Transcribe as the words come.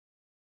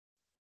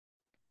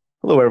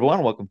Hello,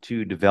 everyone. Welcome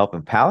to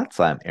Developing Palates.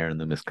 I'm Aaron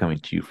Loomis coming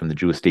to you from the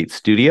Drew Estate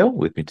Studio.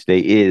 With me today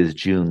is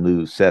June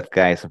Lou, Seth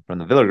Geisen from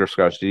the Villager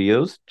Cigar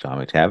Studios, John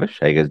McTavish.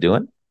 How you guys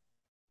doing?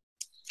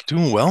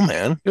 Doing well,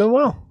 man. A Doing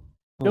well.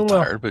 little Doing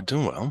well. tired, but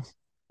doing well.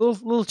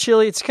 Little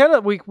chilly. It's kind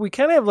of we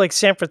kind of have like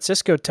San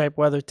Francisco type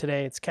weather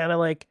today. It's kind of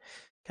like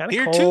kind of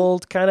Here too.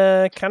 cold, kind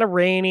of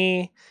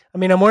rainy. I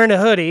mean, I'm wearing a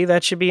hoodie.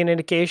 That should be an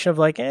indication of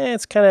like,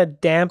 it's kind of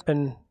damp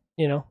and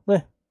not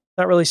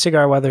really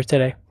cigar weather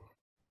today.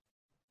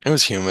 It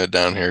was humid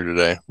down here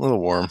today. A little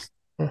warm.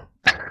 Hmm.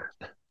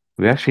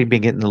 We've actually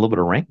been getting a little bit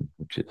of rain,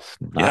 which is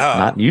not Yeah,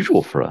 not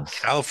usual for us.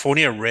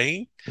 California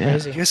rain. Yeah,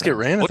 Crazy. You guys get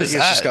rain? I What thought is you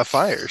guys just that? got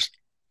fires.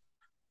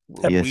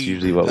 yes, We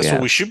usually what we that's what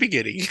have. we should be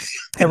getting.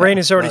 And rain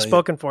is already Well,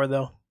 spoken for,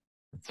 though.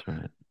 That's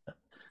right.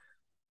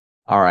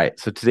 All right.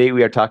 So today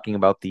we are talking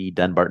about the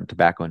Dunbarton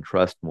Tobacco and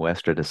Trust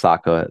Muestra de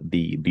Saca,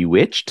 the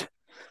Bewitched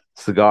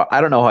cigar. I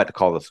don't know how to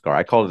call the cigar.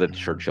 I call it a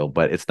Churchill,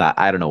 but it's not.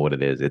 I don't know what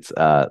it is. It's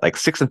like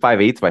 6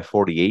 5/8 by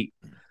 48.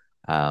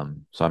 So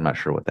I'm not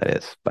sure what that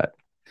is, but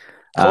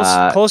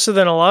Closer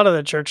than a lot of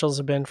the Churchills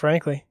have been,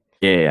 frankly.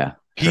 yeah,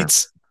 sure.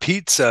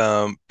 Pete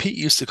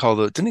used to call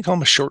didn't he call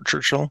him a short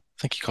Churchill?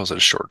 I think he calls it a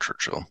short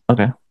Churchill.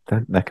 Okay,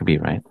 that could be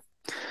right.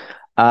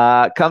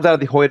 Comes out of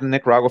the Hoyt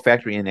Nicaragua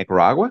factory in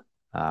Nicaragua.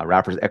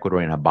 Wrapper is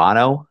Ecuadorian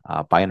Habano.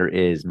 Binder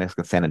is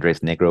Mexican San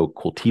Andres Negro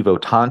Cultivo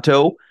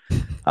Tanto.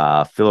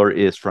 Filler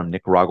is from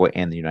Nicaragua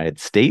and the United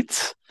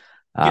States.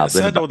 Yes, I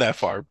Blended know that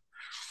far.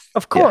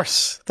 Of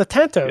course, the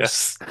Tantos.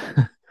 Yes.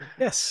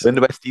 Yes.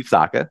 Blended by Steve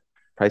Saka.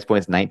 Price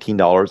point is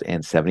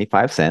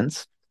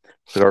 $19.75.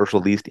 Cigar was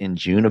released in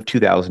June of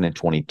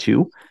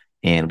 2022,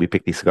 and we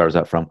picked these cigars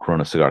up from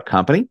Corona Cigar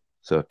Company.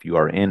 So if you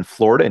are in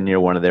Florida and near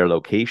one of their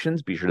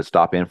locations, be sure to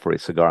stop in for a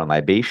cigar and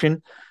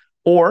libation.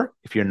 Or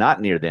if you're not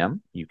near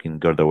them, you can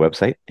go to their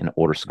website and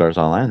order cigars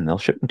online, and they'll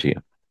ship them to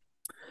you.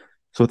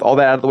 So with all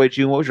that out of the way,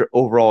 June, what was your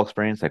overall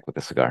experience like with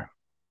the cigar?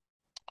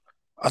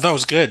 I thought it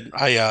was good.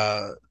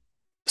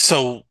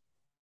 So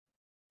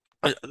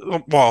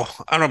well,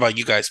 I don't know about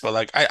you guys, but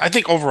like I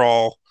think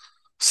overall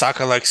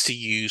Saka likes to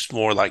use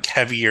more like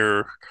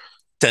heavier,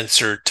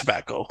 denser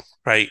tobacco,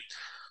 right?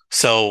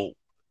 So,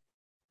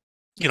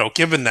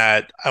 given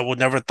that, I would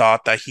never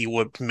thought that he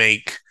would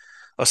make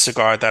a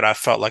cigar that I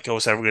felt like it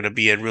was ever going to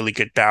be in really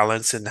good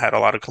balance and had a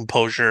lot of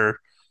composure,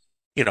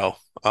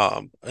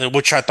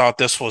 which I thought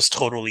this was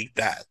totally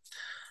that.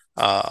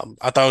 I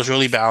thought it was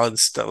really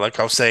balanced. Like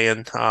I was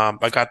saying,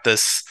 I got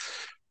this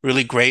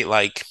really great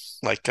like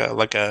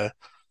a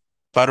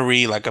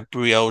buttery, like a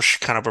brioche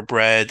kind of a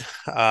bread.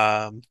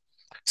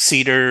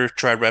 Cedar,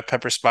 dried red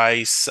pepper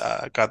spice.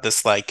 Got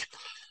this like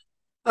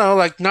oh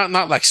like not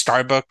like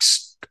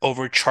Starbucks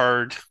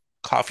overcharred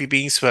coffee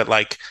beans, but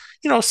like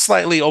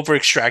slightly over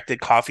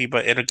extracted coffee,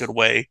 but in a good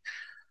way.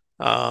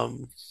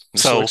 Um,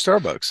 Just like so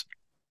Starbucks.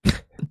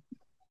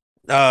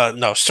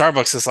 no,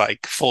 Starbucks is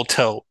like full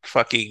tilt,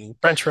 fucking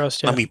French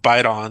roast, let yeah. me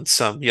bite on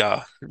some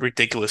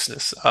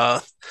ridiculousness.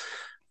 But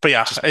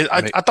yeah, Just I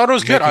thought it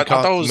was good. I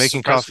thought it was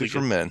making coffee surprisingly for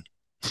good. men.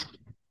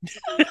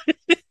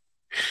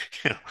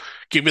 Yeah,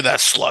 give me that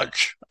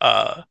sludge.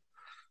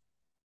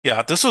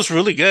 Yeah, this was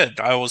really good.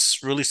 I was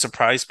really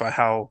surprised by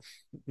how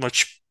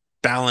much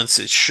balance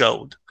it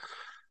showed.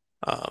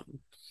 Um,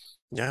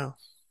 yeah.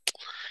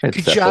 Right,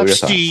 Good Seth, what were job, your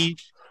thoughts? Steve.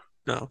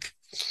 No.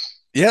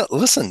 Yeah,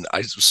 listen, I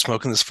was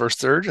smoking this first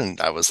third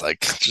and I was like,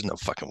 there's no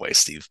fucking way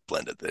Steve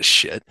blended this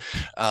shit.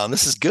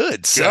 This is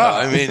good. So,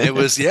 I Yeah. mean, it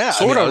was, yeah, I mean,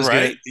 Sort I of, was gonna,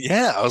 right?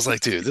 yeah, I was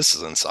like, dude, this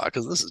is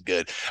unsocas. This is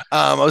good.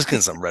 I was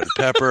getting some red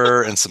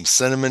pepper and some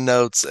cinnamon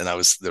notes, and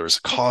there was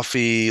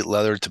coffee,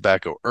 leather,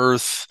 tobacco,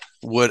 earth,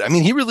 wood. I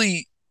mean, it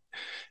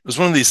was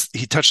one of these,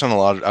 he touched on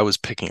I was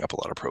picking up a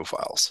lot of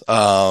profiles.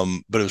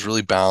 But it was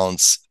really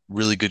balanced,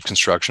 really good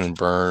construction and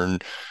burn,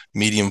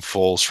 medium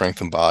full strength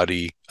and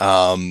body.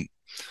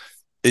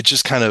 It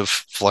just kind of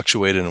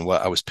fluctuated in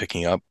what I was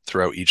picking up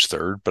throughout each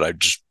third, but I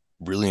just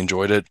really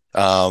enjoyed it.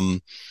 Final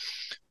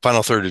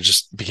third, it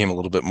just became a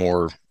little bit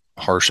more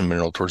harsh and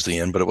mineral towards the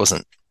end, but it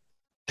wasn't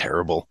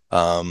terrible.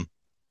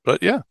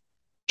 But yeah,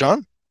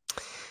 John.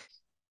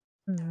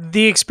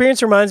 The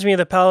experience reminds me of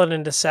the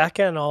Paladin de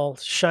Saka, and I'll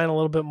shine a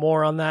little bit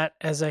more on that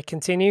as I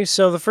continue.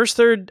 So the first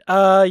third,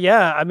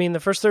 the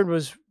first third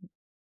was,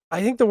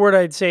 I think the word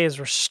I'd say is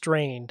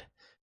restrained.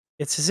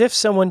 It's as if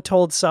someone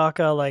told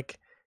Saka, like,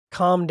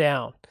 calm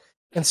down.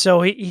 And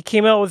so he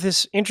came out with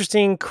this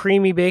interesting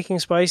creamy baking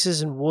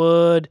spices and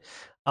wood.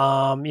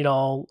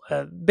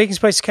 Baking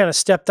spices kind of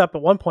stepped up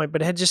at one point,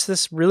 but it had just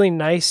this really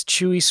nice,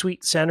 chewy,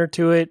 sweet center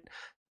to it.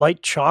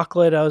 Light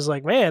chocolate. I was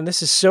like, man,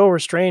 this is so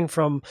restrained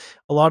from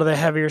a lot of the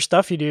heavier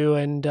stuff you do,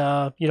 and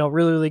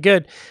really, really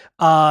good.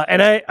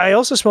 And I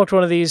also smoked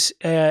one of these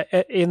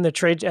in the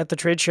trade at the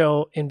trade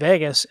show in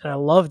Vegas, and I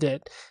loved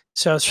it.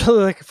 So I was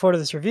really looking forward to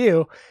this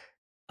review.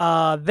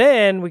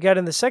 Then we got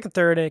in the second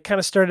third, and it kind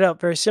of started out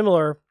very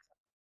similar.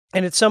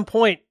 And at some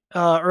point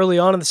early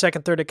on in the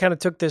second third, it kind of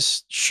took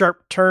this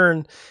sharp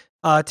turn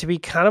to be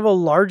kind of a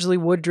largely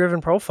wood-driven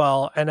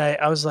profile. And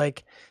I was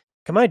like,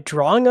 am I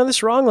drawing on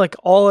this wrong? Like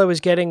all I was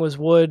getting was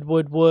wood,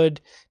 wood, wood,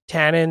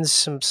 tannins,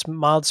 some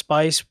mild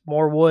spice,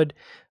 more wood,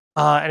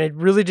 and it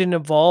really didn't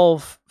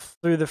evolve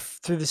through the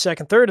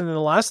second third. And then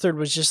the last third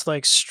was just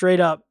like straight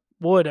up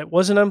wood. It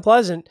wasn't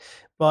unpleasant,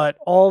 but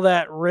all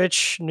that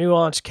rich,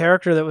 nuanced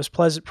character that was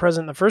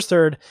present in the first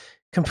third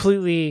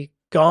completely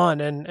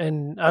gone.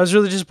 And I was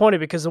really disappointed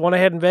because the one I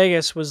had in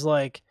Vegas was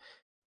like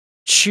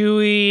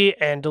chewy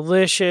and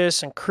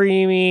delicious and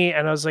creamy,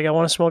 and I was like, I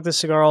want to smoke this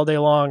cigar all day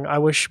long. I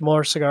wish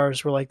more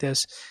cigars were like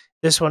this.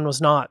 This one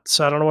was not,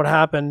 so I don't know what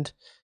happened.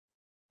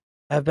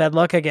 I have bad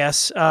luck, I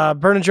guess.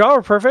 Burn and Jaw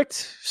were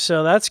perfect,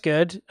 so that's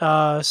good.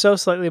 So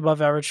slightly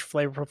above average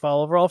flavor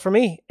profile overall for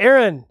me.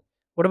 Aaron,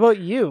 what about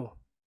you?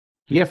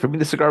 Yeah, for me,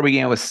 the cigar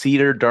began with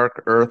cedar,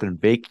 dark earth, and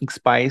baking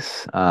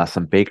spice.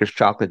 Some baker's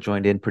chocolate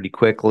joined in pretty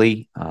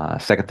quickly.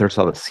 Second third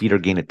saw the cedar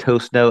gain a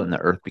toast note, and the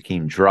earth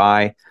became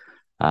dry.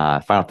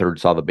 Final third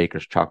saw the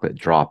baker's chocolate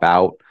drop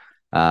out.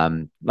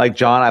 Like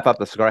John, I thought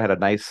the cigar had a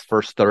nice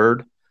first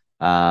third,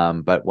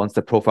 but once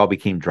the profile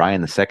became dry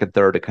in the second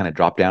third, it kind of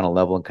dropped down a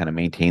level and kind of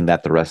maintained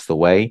that the rest of the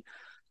way.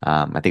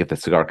 I think if the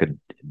cigar could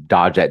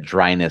dodge that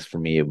dryness for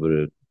me, it would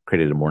have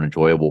created a more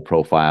enjoyable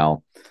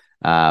profile.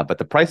 But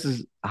the price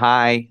is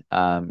high.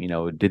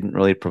 It didn't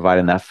really provide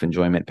enough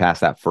enjoyment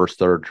past that first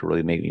third to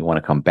really make me want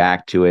to come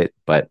back to it.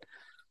 But,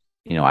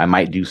 I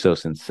might do so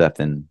since Seth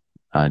and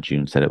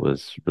June said it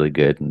was really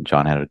good, and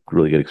John had a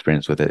really good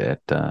experience with it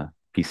at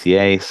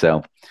PCA.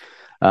 So,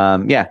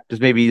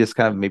 just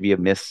kind of maybe a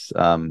miss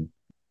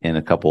in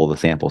a couple of the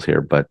samples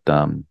here, but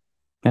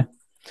yeah.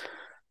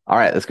 All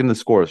right, let's get into the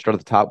scores. Start at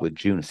the top with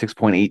June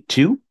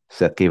 6.82.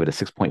 Seth gave it a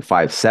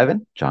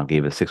 6.57. John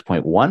gave it a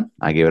 6.1.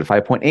 I gave it a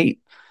 5.8.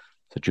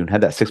 So June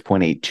had that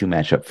 6.82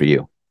 matchup for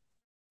you.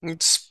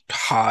 It's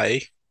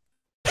high,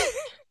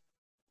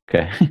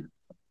 Okay.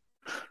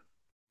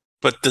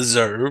 but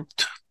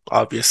deserved,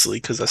 obviously,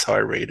 because that's how I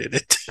rated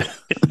it.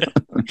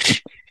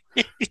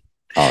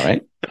 All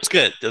right. It was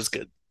good. It was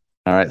good.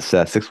 All right,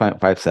 Seth,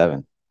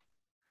 6.57.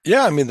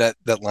 Yeah, I mean that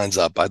lines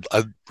up.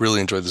 I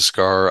really enjoyed the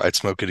cigar. I'd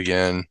smoke it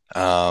again.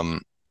 I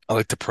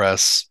like the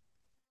press.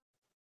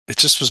 It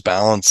just was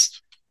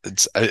balanced.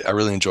 I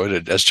really enjoyed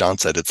it. As John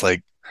said, it's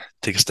like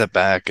take a step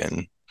back,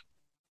 and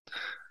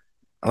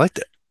I liked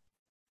it.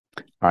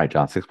 All right,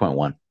 John,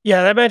 6.1.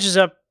 Yeah, that matches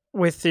up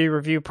with the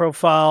review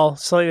profile,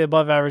 slightly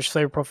above average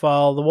flavor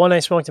profile. The one I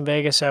smoked in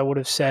Vegas, I would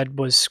have said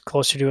was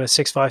closer to a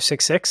 6.5,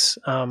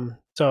 6.6.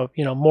 So,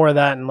 more of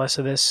that and less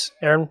of this.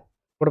 Aaron,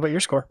 what about your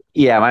score?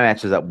 Yeah, my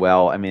matches up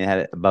well. I mean, it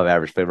had above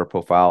average flavor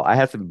profile. I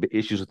had some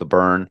issues with the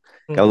burn.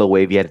 Got a little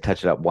wavy. Had to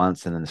touch it up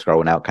once, and then the cigar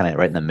went out kind of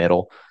right in the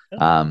middle.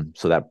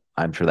 So that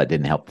I'm sure that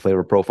didn't help the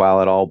flavor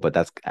profile at all. But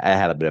I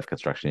had a bit of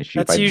construction issue.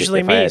 That's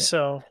usually me.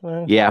 So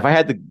yeah, if I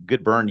had the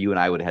good burn, you and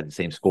I would have had the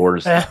same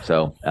scores.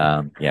 So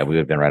we would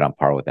have been right on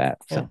par with that.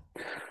 So,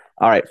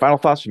 all right, final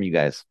thoughts from you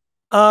guys.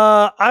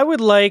 I would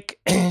like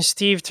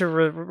Steve to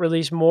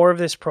release more of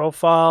this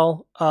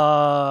profile.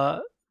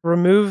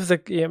 Remove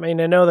I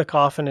know the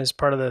coffin is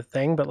part of the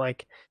thing, but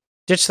like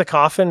ditch the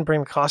coffin,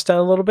 bring the cost down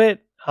a little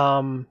bit.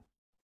 I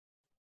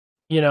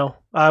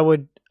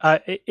would,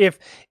 if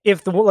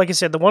like I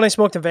said, the one I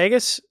smoked in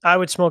Vegas, I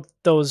would smoke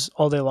those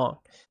all day long.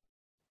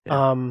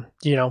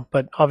 Yeah.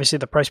 But obviously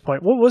the price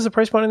point, what was the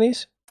price point on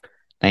these?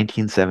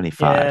 $19.75.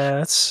 Yeah,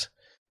 that's,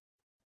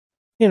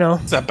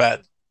 It's not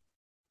bad.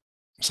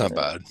 It's not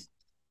bad.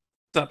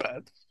 It's not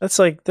bad. That's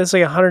like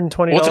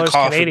 $120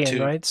 Canadian,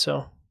 too, right?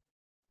 So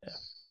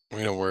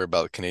we don't worry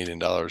about Canadian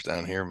dollars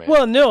down here, man.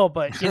 Well, no,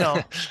 but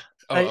there.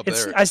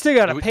 I still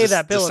got to pay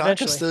that bill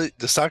eventually.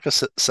 Does Saka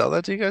sell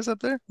that to you guys up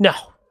there? No.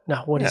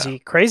 What is he,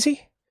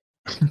 crazy?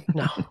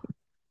 No.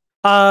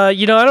 I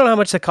don't know how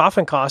much the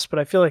coffin costs, but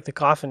I feel like the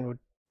coffin would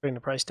bring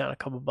the price down a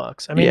couple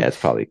bucks. I mean, yeah, it's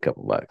probably a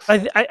couple bucks.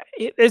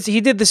 He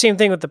did the same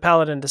thing with the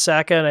Paladin de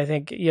Saka, and I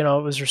think it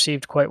was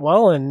received quite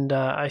well, and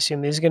I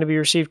assume these are going to be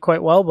received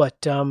quite well.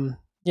 But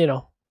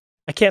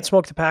I can't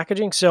smoke the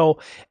packaging, so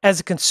as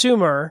a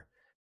consumer,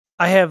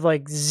 I have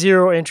like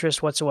zero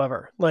interest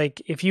whatsoever.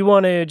 Like if you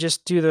want to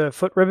just do the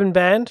foot ribbon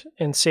band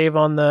and save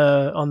on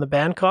the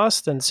band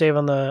cost and save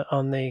on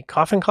the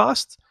coffin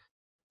cost,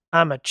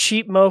 I'm a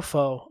cheap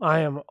mofo. I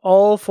am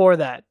all for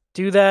that.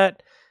 Do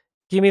that.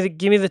 Give me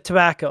the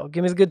tobacco.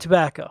 Give me the good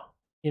tobacco.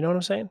 You know what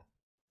I'm saying?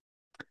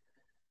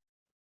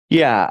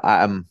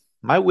 Yeah.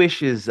 My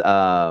wish is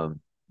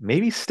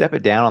maybe step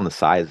it down on the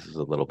sizes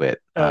a little bit.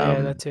 Oh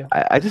yeah, that too.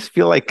 I just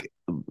feel like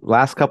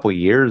last couple of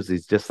years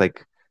it's just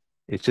like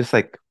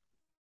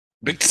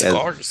big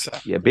cigars.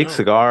 Big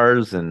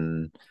cigars,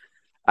 and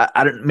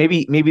I don't.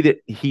 Maybe that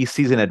he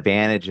sees an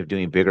advantage of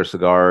doing bigger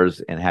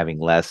cigars and having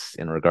less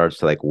in regards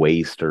to like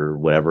waste or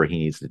whatever he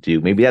needs to do.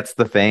 Maybe that's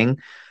the thing.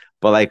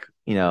 But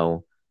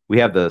we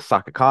have the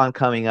Saka Khan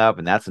coming up,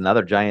 and that's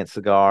another giant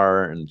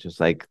cigar, and just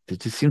like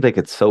it just seems like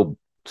it's so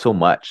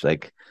much.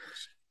 Like,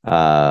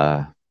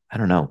 I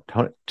don't know.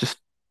 Just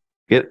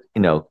get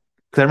because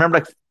I remember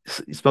like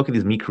smoking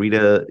these Mi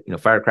Querida,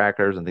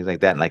 firecrackers and things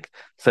like that, and like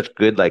such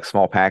good like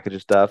small package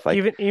of stuff.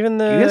 Like even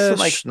the you get some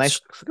like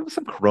nice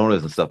some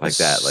Coronas and stuff like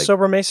that. Like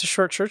Sober Mesa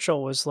Short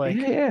Churchill was like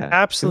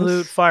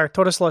absolute fire.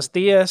 Todas Las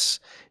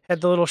Dias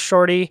had the little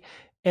shorty,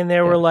 and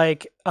there were Yeah.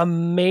 like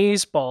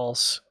amaze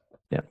balls.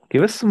 Yeah.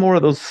 Give us some more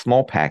of those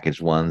small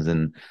packaged ones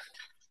and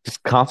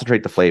just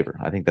concentrate the flavor.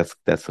 I think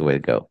that's the way to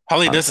go.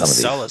 Probably On doesn't some of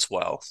sell these. as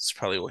well. It's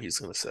probably what he's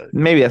gonna say.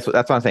 Maybe that's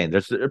what I'm saying.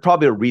 There's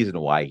probably a reason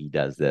why he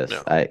does this.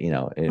 Yeah.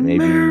 It may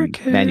be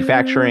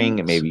manufacturing,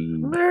 it may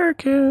be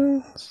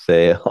Americans.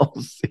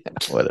 sales, yeah,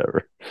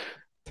 whatever.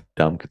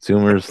 Dumb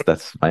consumers.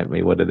 That's might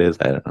be what it is.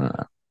 I don't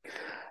know.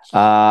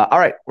 All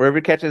right. Wherever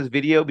you catch this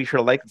video, be sure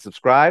to like and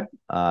subscribe.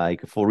 You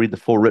can read the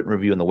full written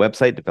review on the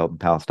website,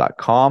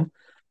 developmentpalace.com.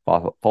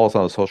 Follow us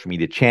on the social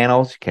media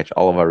channels. You catch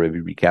all of our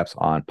review recaps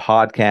on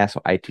podcasts, so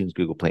iTunes,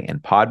 Google Play,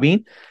 and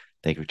Podbean.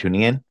 Thank you for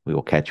tuning in. We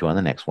will catch you on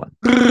the next one.